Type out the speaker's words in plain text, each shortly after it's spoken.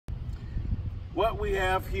What we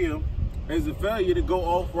have here is a failure to go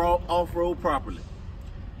off-road properly.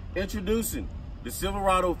 Introducing the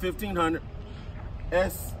Silverado 1500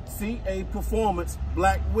 SCA Performance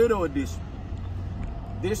Black Widow Edition.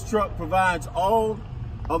 This truck provides all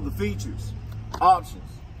of the features, options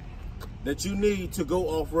that you need to go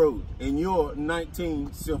off-road in your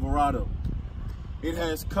 19 Silverado. It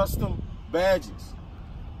has custom badges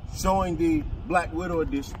showing the Black Widow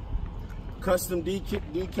Edition, custom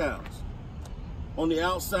decals on the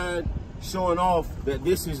outside showing off that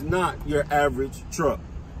this is not your average truck.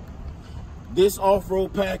 This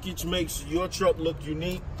off-road package makes your truck look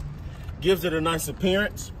unique, gives it a nice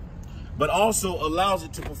appearance, but also allows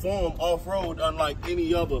it to perform off-road unlike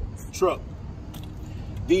any other truck.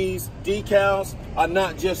 These decals are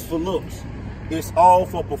not just for looks, it's all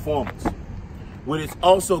for performance. With its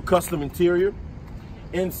also custom interior,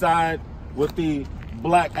 inside with the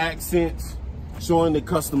black accents showing the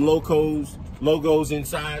custom logos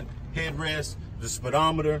inside, headrest, the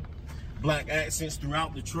speedometer, black accents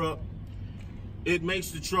throughout the truck. It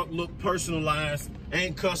makes the truck look personalized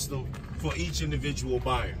and custom for each individual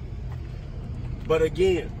buyer. But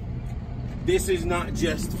again, this is not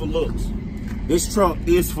just for looks. This truck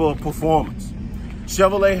is for performance.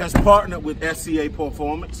 Chevrolet has partnered with SCA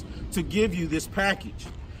Performance to give you this package.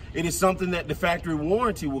 It is something that the factory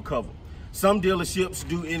warranty will cover. Some dealerships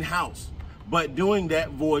do in-house, but doing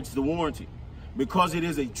that voids the warranty. Because it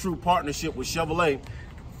is a true partnership with Chevrolet,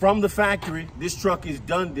 from the factory, this truck is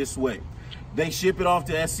done this way. They ship it off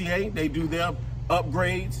to SCA, they do their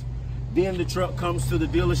upgrades, then the truck comes to the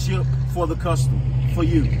dealership for the customer, for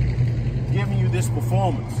you, giving you this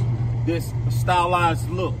performance, this stylized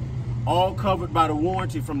look, all covered by the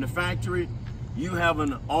warranty from the factory. You have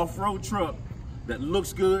an off-road truck that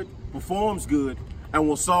looks good, performs good, and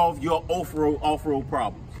will solve your off-road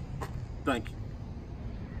problems. Thank you.